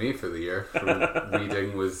highlights of me for the year from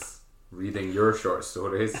reading was reading your short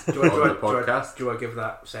stories on the podcast. Do you want to give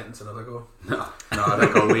that sentence another go? No, I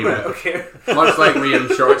think I'll leave it. Okay. Much like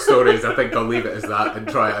Liam's short stories, I think I'll leave it as that and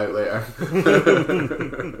try it out later.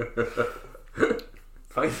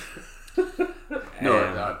 Fine. No,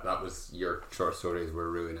 that was, your short stories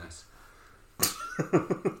were really nice.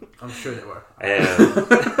 I'm sure they were.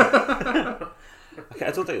 Okay,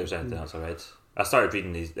 I don't think there's anything else I read. I started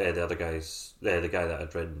reading these the other guys. The guy that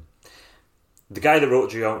I'd read, the guy that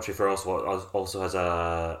wrote Geometry for Us also has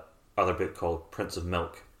a other book called Prince of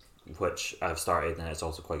Milk, which I've started, and it's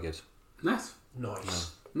also quite good. Nice.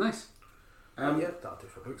 Nice. Nice. Yeah, that'll do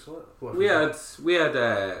for books, won't it? We had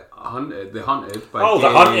Hunted, The Hunted by The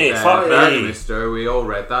Hunted, fuck me. Bergmeister. We all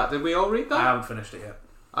read that. Did we all read that? I haven't finished it yet.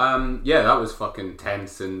 Yeah, that was fucking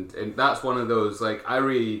tense, and that's one of those, like, I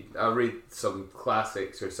read some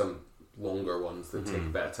classics or some longer ones that take a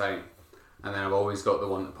bit of time, and then I've always got the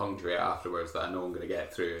one to punctuate afterwards that I know I'm going to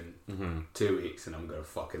get through in 2 weeks and I'm going to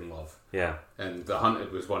fucking love. Yeah. And The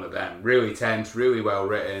Hunted was one of them. Really tense, really well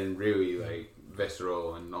written, really like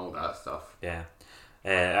visceral and all that stuff. Yeah.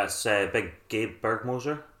 That's big Gabe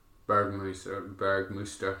Bergmoser.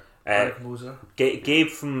 Bergmeister. Gabe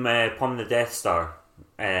from Plumbing the Death Star.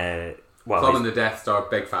 Plumbing the Death Star,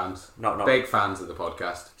 big fans. Not big fans of the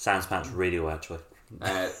podcast. Sans Pants Radio, actually.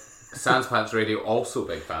 Sans Pants Radio, also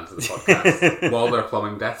big fans of the podcast. While they're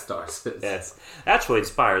plumbing Death Stars. Yes. Actually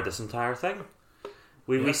inspired this entire thing.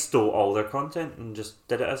 We stole all their content and just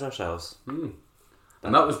did it as ourselves.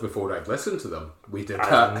 And that was before I'd listened to them. We did That's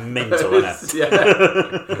that. mental, innit?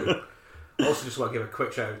 Yeah. Also, just want to give a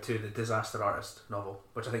quick shout out to the Disaster Artist novel,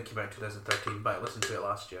 which I think came out in 2013, but I listened to it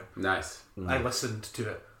last year. Nice. I listened to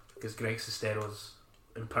it because Greg Sestero's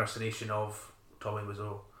impersonation of Tommy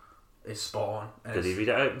Wiseau is spot on. And Did he read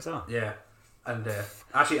it out himself? Yeah. And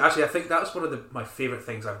actually, I think that's one of my favourite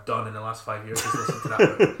things I've done in the last 5 years is listen to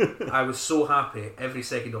that book. I was so happy. Every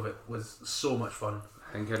second of it was so much fun.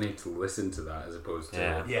 I think I need to listen to that as opposed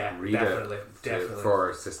to read definitely.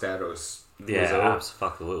 for Sestero's. Yeah,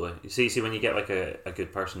 absolutely. You see when you get like a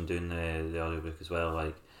good person doing the audiobook as well,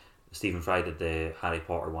 like Stephen Fry did the Harry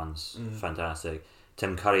Potter ones, fantastic.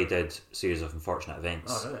 Tim Curry did Series of Unfortunate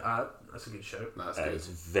Events. Oh, really? That's a good shout. That's good. It's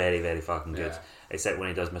very, very fucking good. Yeah. Except when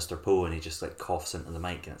he does Mr. Poe and he just like coughs into the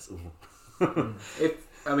mic and it's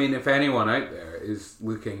If anyone out there is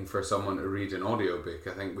looking for someone to read an audiobook,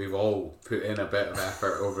 I think we've all put in a bit of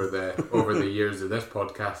effort over the years of this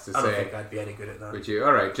podcast to I don't say, think I'd be any good at that. would you?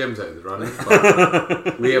 Alright, Jim's out of the running,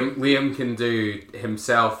 but Liam can do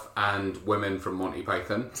himself and women from Monty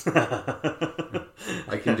Python.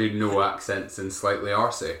 I can do no accents and slightly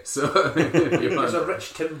arsey. So there's a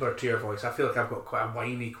rich timbre to your voice. I feel like I've got quite a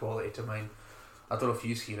whiny quality to mine. I don't know if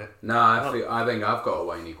you hear it. Nah, I think I've got a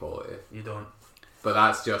whiny quality. You don't. But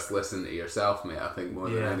that's just listening to yourself, mate. I think more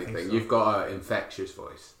than anything. So. You've got an infectious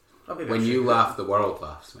voice. When you laugh, the world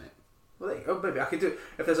laughs, mate. Well, maybe I could do.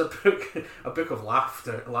 If there's a book of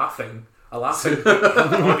laughing, a laughing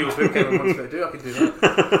audio book anyone wants me to do, I could do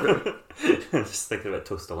that. Just thinking about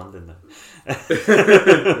Toast to London now. Yeah.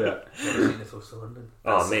 Never seen the Toast to London.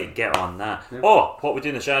 Oh, mate, get on that. Yeah. Oh, What We Do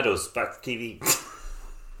in the Shadows, back to TV.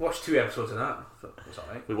 Watched 2 episodes of that. It was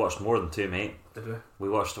alright. We watched more than 2, mate. Did we? We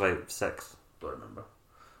watched about 6. Don't remember.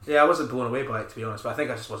 Yeah, I wasn't blown away by it, to be honest, but I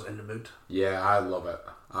think I just wasn't in the mood. Yeah, I love it.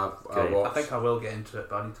 I think I will get into it,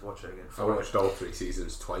 but I need to watch it again. I watched all 3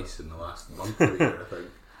 seasons twice in the last month or year, I think.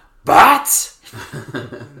 But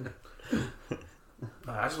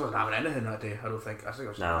I just wasn't having anything that day, I don't think. I think I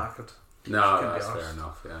was just knackered. No, that's fair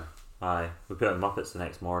enough, yeah. Aye, we put on Muppets the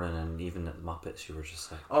next morning, and even at Muppets, you were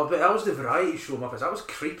just like, oh, but that was the variety show Muppets. That was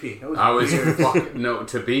creepy. No,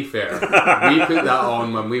 to be fair, we put that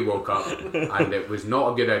on when we woke up, and it was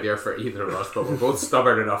not a good idea for either of us, but we're both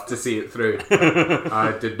stubborn enough to see it through.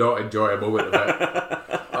 I did not enjoy a moment of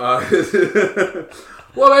it.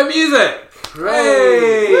 What about music?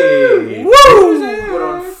 Hey! Woo! We're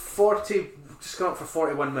on just gone up for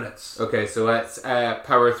 41 minutes. Okay, so let's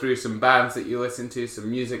power through some bands that you listened to, some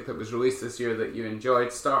music that was released this year that you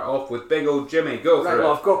enjoyed. Start off with Big Old Jimmy. Go for it.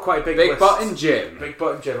 Well, I've got quite a big Big list. Button Jim. Big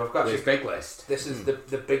Button Jim. I've got This big list. This is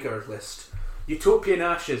the bigger list. Utopian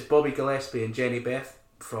Ashes, Bobby Gillespie and Jenny Beth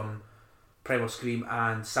from Primal Scream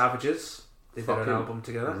and Savages. They did an album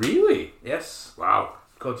together. Really? Yes. Wow.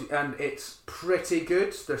 And it's pretty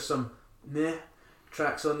good. There's some meh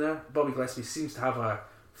tracks on there. Bobby Gillespie seems to have a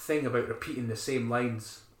thing about repeating the same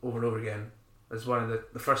lines over and over again. As one of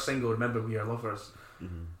the first single, Remember We Are Lovers.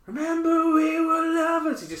 Mm-hmm. Remember we were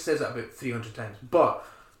lovers. He just says that about 300 times. But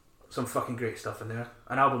some fucking great stuff in there.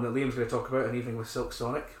 An album that Liam's going to talk about, An Evening with Silk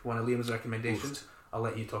Sonic, one of Liam's recommendations. Oof. I'll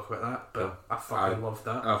let you talk about that, but I fucking loved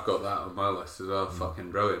that. I've got that on my list as well.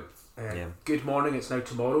 Fucking brilliant. Good Morning, It's Now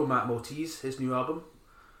Tomorrow, Matt Maltese, his new album,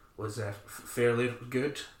 was fairly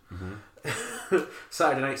good. Mm-hmm.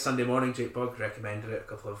 Saturday Night, Sunday Morning, Jake Bugg recommended it a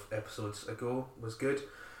couple of episodes ago, was good.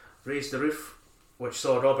 Raise the Roof, which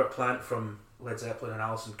saw Robert Plant from Led Zeppelin and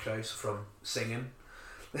Alison Krauss from Singing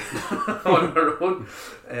on her own.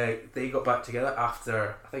 They got back together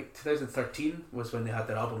after, I think 2013 was when they had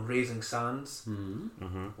their album Raising Sands,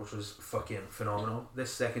 which was fucking phenomenal.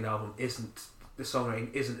 This second album the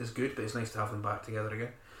songwriting isn't as good, but it's nice to have them back together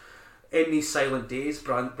again. In These Silent Days,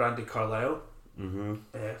 Brandy Carlisle.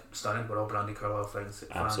 Stunning, we're all Brandy Carlisle fans.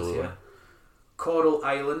 Absolutely. Here. Coral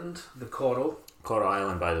Island, The Coral. Coral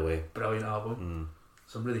Island, by the way. Brilliant album.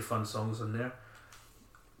 Some really fun songs in there.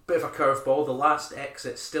 Bit of a curveball. The Last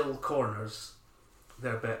Exit, Still Corners.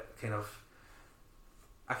 They're a bit kind of...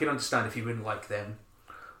 I can understand if you wouldn't like them,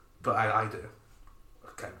 but I do.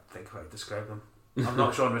 I can't think of how to describe them. I'm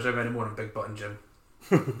not Sean Rizzo anymore in Big Button Jim.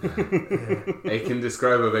 He can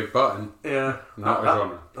describe a big button. Yeah. Not a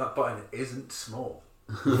genre. That button isn't small,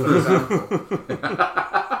 for example.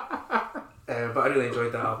 But I really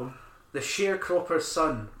enjoyed that album. The Sharecropper's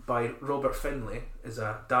Son by Robert Finlay is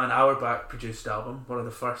a Dan Auerbach produced album, one of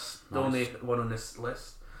the first, the only one on this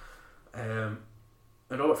list. And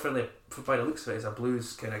Robert Finlay, by the looks of it, is a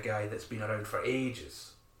blues kind of guy that's been around for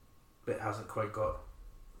ages, but hasn't quite got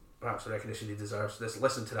perhaps the recognition he deserves.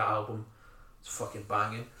 Listen to that album, it's fucking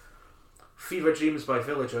banging. Fever Dreams by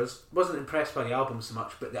Villagers, wasn't impressed by the album so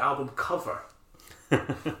much, but the album cover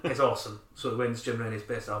is awesome, so it wins Jim Rennie's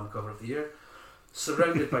best album cover of the year.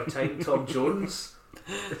 Surrounded by Time, Tom Jones.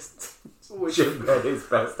 Jim Rennie's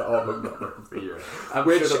best album cover of the year,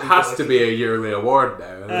 which sure has to be a yearly award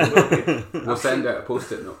now. We'll send out a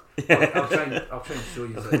post-it note. I'll try and show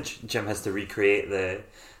you that. Jim has to recreate the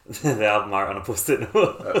album art on a post-it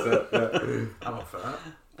note. That's it. Yeah. I'm up for that.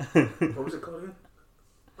 What was it called again?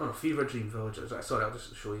 Oh no, Fever Dream Villagers. Sorry, I'll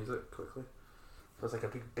just show you that quickly. Feels like a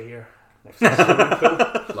big bear next to the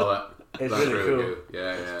swimming pool. Love it. It's That's really cool. Good.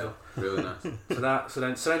 Yeah. Cool. Really nice. So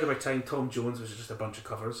then Surrounded by Time, Tom Jones, which is just a bunch of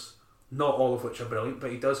covers. Not all of which are brilliant,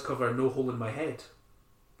 but he does cover No Hole in My Head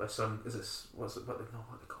by some. What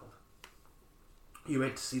they called? You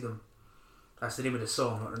went to see them. That's the name of the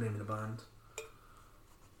song, not the name of the band.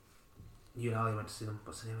 You and Ali went to see them.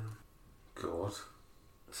 What's the name of them? God.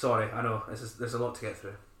 Sorry, I know. There's a lot to get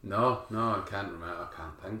through. No, I can't remember. I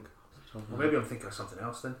can't think. Well, maybe I'm thinking of something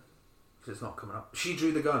else then, because it's not coming up. She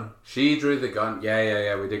Drew the Gun. She Drew the Gun.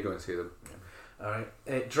 Yeah. We did go and see them. Yeah.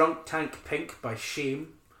 Alright. Drunk Tank Pink by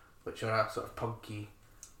Shame, which are a sort of punky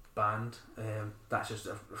band. That's just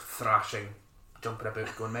a thrashing, jumping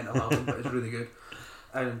about, going mental album, but it's really good.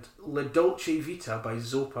 And La Dolce Vita by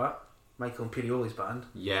Zopa, Michael Imperioli's band.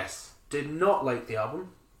 Yes. Did not like the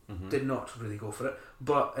album. Did not really go for it.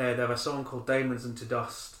 But they have a song called Diamonds into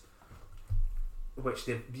Dust, which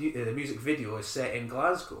the music video is set in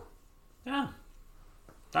Glasgow. Yeah.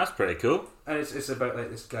 That's pretty cool. And it's about like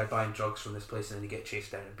this guy buying drugs from this place and then you get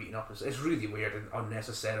chased down and beaten up. It's really weird and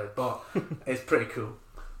unnecessary, but it's pretty cool.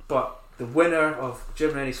 But the winner of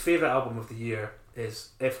Jim Rennie's favourite album of the year is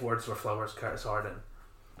If Words Were Flowers, Curtis Hardin.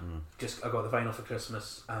 I got the vinyl for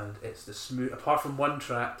Christmas and it's the smooth, apart from one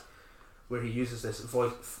track where he uses this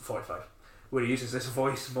voice 45, where he uses this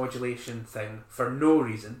voice modulation thing for no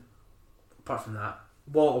reason. Apart from that,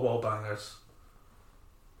 wall to wall bangers.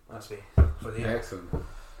 That's me for the year. Excellent.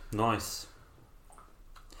 Nice.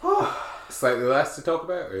 Slightly less to talk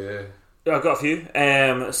about, or yeah? I've got a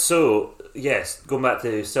few. So yes, going back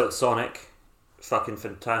to Silk Sonic, fucking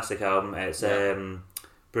fantastic album. It's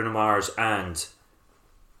Bruno Mars and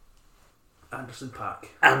Anderson .Paak.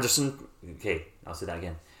 Okay, I'll say that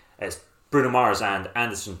again. It's Bruno Mars and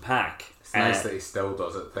Anderson .Paak. It's nice that he still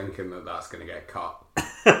does it, thinking that that's going to get cut.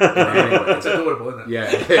 Anyway, it's adorable, isn't it? Yeah,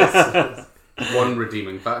 it's one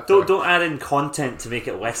redeeming factor. Don't add in content to make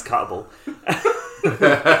it less cuttable.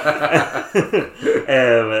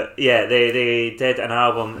 Yeah, they did an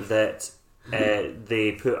album that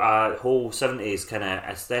they put a whole 70s kind of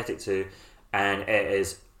aesthetic to, and it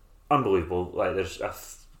is unbelievable. Like, there's a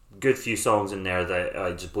good few songs in there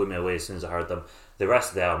that just blew me away as soon as I heard them. The rest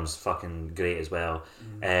of the album's fucking great as well.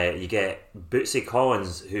 You get Bootsy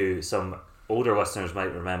Collins, who some older listeners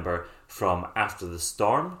might remember from After the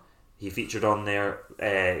Storm. He featured on there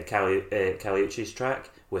Caliucci's track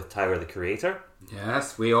with Tyler the Creator.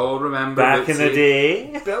 Yes, we all remember Back Bootsy. in the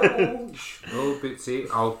day. Bilge. Oh, Bootsy.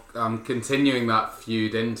 I'm continuing that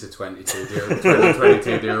feud into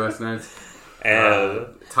 2022, dear listeners.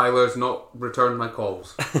 Tyler's not returned my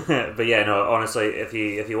calls. But yeah, no, honestly, if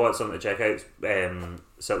you want something to check out,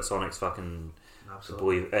 Silk Sonic's fucking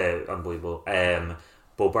unbelievable.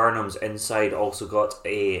 Bo Burnham's Inside also got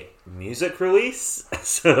a music release.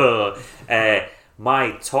 So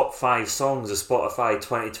my top 5 songs of Spotify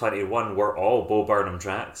 2021 were all Bo Burnham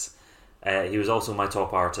tracks. He was also my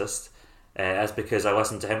top artist. That's because I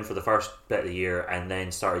listened to him for the first bit of the year and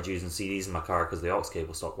then started using CDs in my car because the aux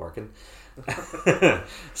cable stopped working.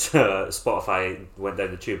 So Spotify went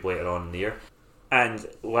down the tube later on in the year. And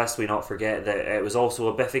lest we not forget that it was also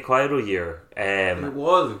a Biffy Clyro year. It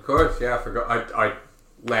was, of course. Yeah, I forgot.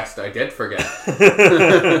 Lest I did forget.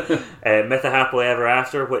 Myth of Happily Ever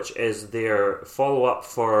After, which is their follow-up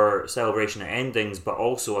for Celebration Endings, but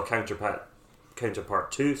also a counterpart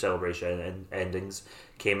to Celebration Endings,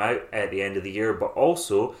 came out at the end of the year. But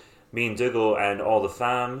also, me and Dougal and all the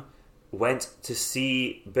fam went to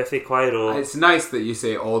see Biffy Clyro. It's nice that you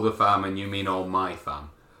say all the fam and you mean all my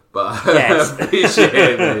fam. But Yes. I appreciate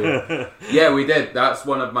it. Yeah, we did. That's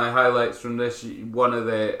one of my highlights from this. I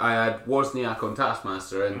had Wozniak on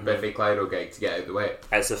Taskmaster and Biffy Clyro gig to get out of the way.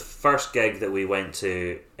 It's the first gig that we went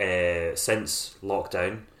to since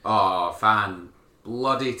lockdown. Oh,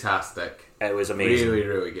 bloody-tastic. It was amazing. Really,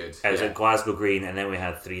 really good. It was at Glasgow Green, and then we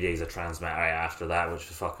had 3 days of Transmit right after that, which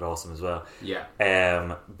was fucking awesome as well. Yeah.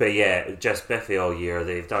 But yeah, just Biffy all year.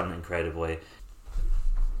 They've done incredibly.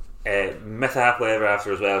 Myth of Happily Ever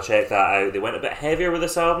After as well. Check that out. They went a bit heavier with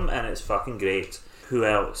this album, and it's fucking great. Who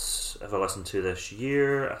else have I listened to this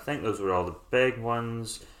year? I think those were all the big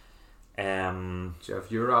ones. Do you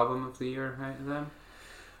have your album of the year out of them?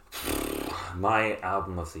 My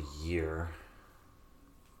album of the year.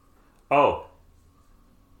 Oh,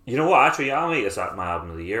 you know what? Actually, I'll make this my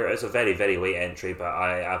album of the year. It's a very, very late entry, but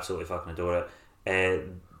I absolutely fucking adore it.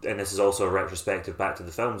 And this is also a retrospective back to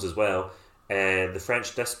the films as well. The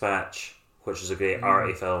French Dispatch, which is a great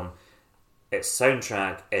arty film. Its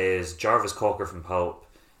soundtrack is Jarvis Cocker from Pulp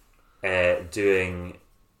doing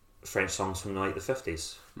French songs from like the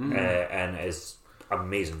 50s, and it's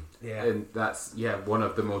amazing. Yeah, And that's one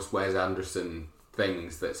of the most Wes Anderson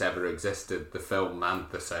things that's ever existed. The film and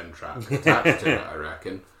the soundtrack attached to it, I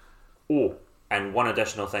reckon. Oh, and one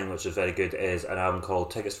additional thing which is very good is an album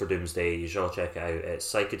called Tickets for Doomsday. You should all check it out. It's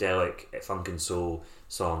psychedelic funk and soul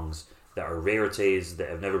songs that are rarities that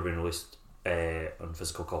have never been released on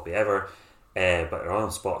physical copy ever, but they're on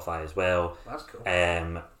Spotify as well. that's cool.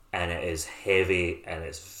 And it is heavy and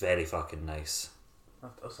it's very fucking nice.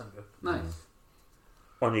 That does sound good. Nice.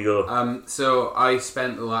 On you go. So I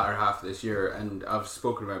spent the latter half of this year, and I've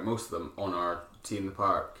spoken about most of them on our Tea in the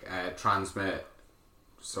Park Transmit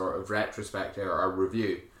sort of retrospective or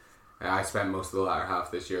review. I spent most of the latter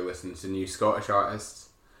half this year listening to new Scottish artists.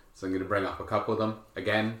 So I'm going to bring up a couple of them.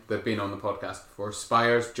 Again, they've been on the podcast before.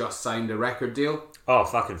 Spires just signed a record deal. Oh,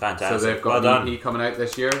 fucking fantastic. So they've got well an done. EP coming out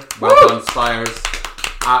this year. Well done, Spires.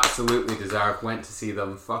 Absolutely deserved. Went to see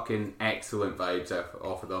them. Fucking excellent vibes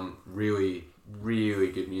off of them. Really,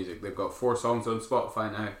 really good music. They've got 4 songs on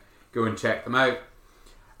Spotify now. Go and check them out.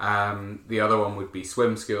 The other one would be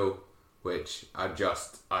Swim School, which I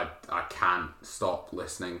can't stop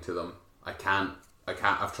listening to them. I can't.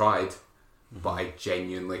 I've tried, but I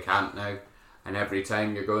genuinely can't now. And every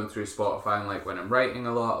time you're going through Spotify, and like when I'm writing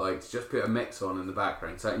a lot, like just put a mix on in the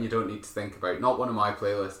background, something you don't need to think about. Not one of my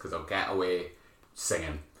playlists, because I'll get away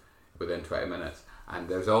singing within 20 minutes. And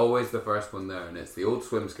there's always the first one there, and it's the old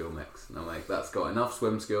Swim School mix. And I'm like, that's got enough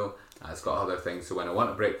Swim School, and it's got other things. So when I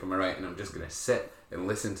want a break from my writing, I'm just going to sit and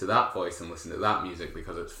listen to that voice and listen to that music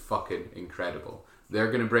because it's fucking incredible.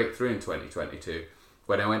 They're going to break through in 2022.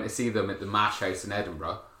 When I went to see them at the Mash House in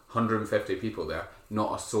Edinburgh, 150 people there,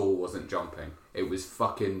 not a soul wasn't jumping. It was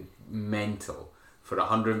fucking mental. For a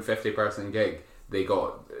 150 person gig, they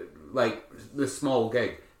got, like, the small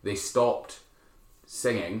gig, they stopped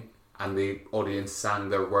singing and the audience sang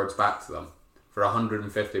their words back to them. For a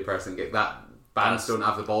 150 person gig, bands don't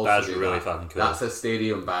have the balls to do really that. fucking cool. That's a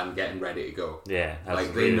stadium band getting ready to go. Yeah, that's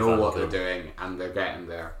Like, they really know fucking what cool. they're doing and they're getting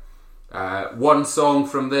there. One song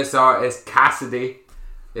from this artist, Cassidy.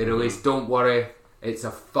 They released Don't Worry. It's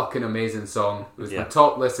a fucking amazing song. It was my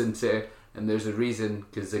top listen to, and there's a reason,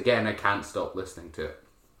 because again, I can't stop listening to it.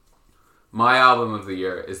 My album of the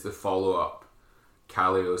year is the follow-up,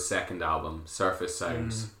 Kalio's second album, Surface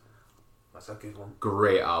Sounds. That's a good one.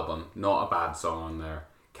 Great album. Not a bad song on there.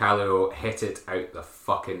 Kalio hit it out the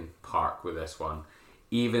fucking park with this one.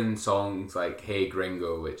 Even songs like Hey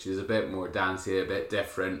Gringo, which is a bit more dancey, a bit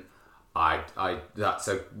different. That's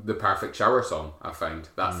the perfect shower song, I find.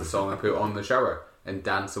 That's the song I put on the shower and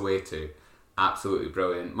dance away to. Absolutely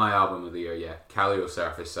brilliant. My album of the year, yeah. Kalio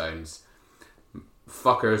Surface Sounds.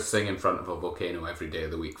 Fuckers sing in front of a volcano every day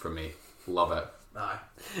of the week for me. Love it. Aye.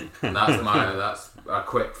 And that's a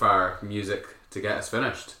quick fire music to get us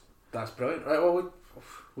finished. That's brilliant. Right, well,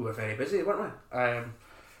 we were very busy, weren't we? I'm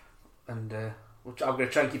going to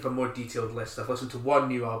try and keep a more detailed list. I've listened to one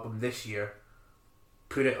new album this year,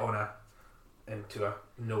 put it into a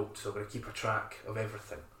note, so I'm going to keep a track of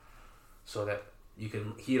everything, so that you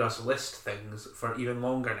can hear us list things for even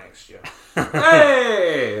longer next year.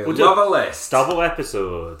 Hey! We'll love a list. Double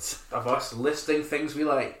episodes. Of us listing things we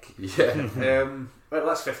like. Yeah. Right,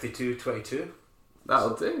 that's 52-22.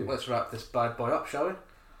 That'll do. Let's wrap this bad boy up, shall we?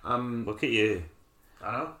 Look at you.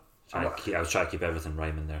 I know. I was trying to keep everything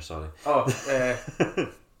rhyming there, sorry. Oh,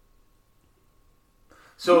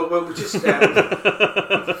 so we'll just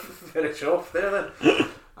finish off there then.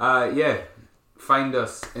 Yeah. Find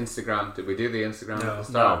us Instagram. Did we do the Instagram at the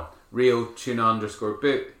start? No. Real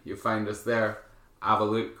tuna_boot. You'll find us there. Have a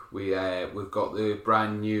look. We've got the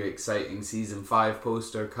brand new exciting season 5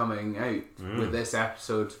 poster coming out with this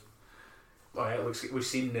episode. Oh yeah, it looks. We've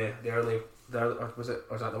seen the early. Was it?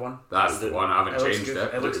 Or was that the one? That's the one. I haven't changed it.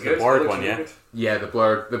 It looks The good. blurred It looks one, really yeah? good. Yeah,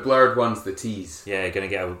 the blurred one's the tease. Yeah, you're going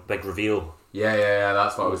to get a big reveal. Yeah.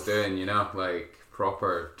 That's what I was doing. Like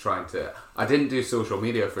proper trying to. I didn't do social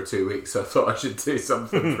media for 2 weeks, so I thought I should do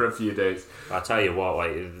something for a few days. I'll tell you what,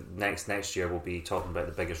 like next year we'll be talking about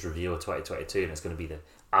the biggest reveal of 2022, and it's going to be the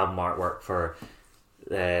album artwork for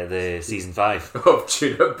the season 5 Of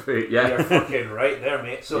Tuna Boot. Yeah. You're fucking right there,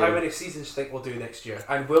 mate. So Yeah. how many seasons do you think we'll do next year?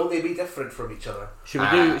 And will they be different from each other? Should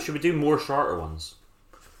we do more shorter ones?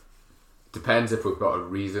 Depends if we've got a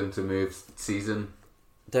reason to move season.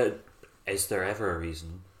 Is there ever a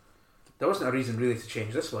reason? There wasn't a reason really to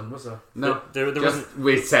change this one, was there? No, There just wasn't.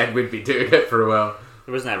 we said we'd be doing it for a while.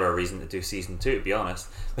 There wasn't ever a reason to do season 2, to be honest.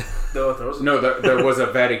 No, there wasn't. No, there was a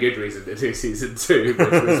very good reason to do season 2,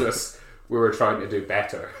 which was just we were trying to do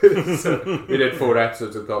better. So we did 4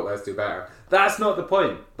 episodes and thought let's do better. That's not the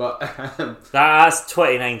point, but That's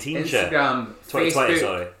 2019 shit. Instagram, 2020, Facebook,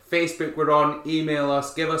 sorry. Facebook we're on. Email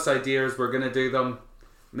us, give us ideas. We're going to do them.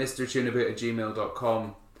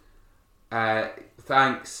 mrtunaboot@gmail.com.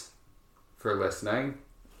 Thanks for listening.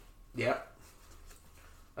 Yeah.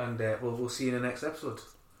 And we'll see you in the next episode.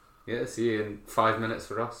 Yeah, see you in 5 minutes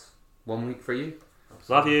for us. 1 week for you.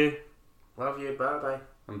 Love you. Love you. Bye bye.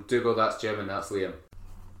 I'm Dougal, that's Jim, and that's Liam.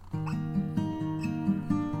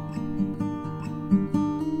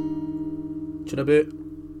 Tuna boot.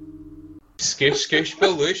 Skoosh, skoosh,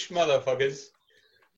 baloosh, motherfuckers.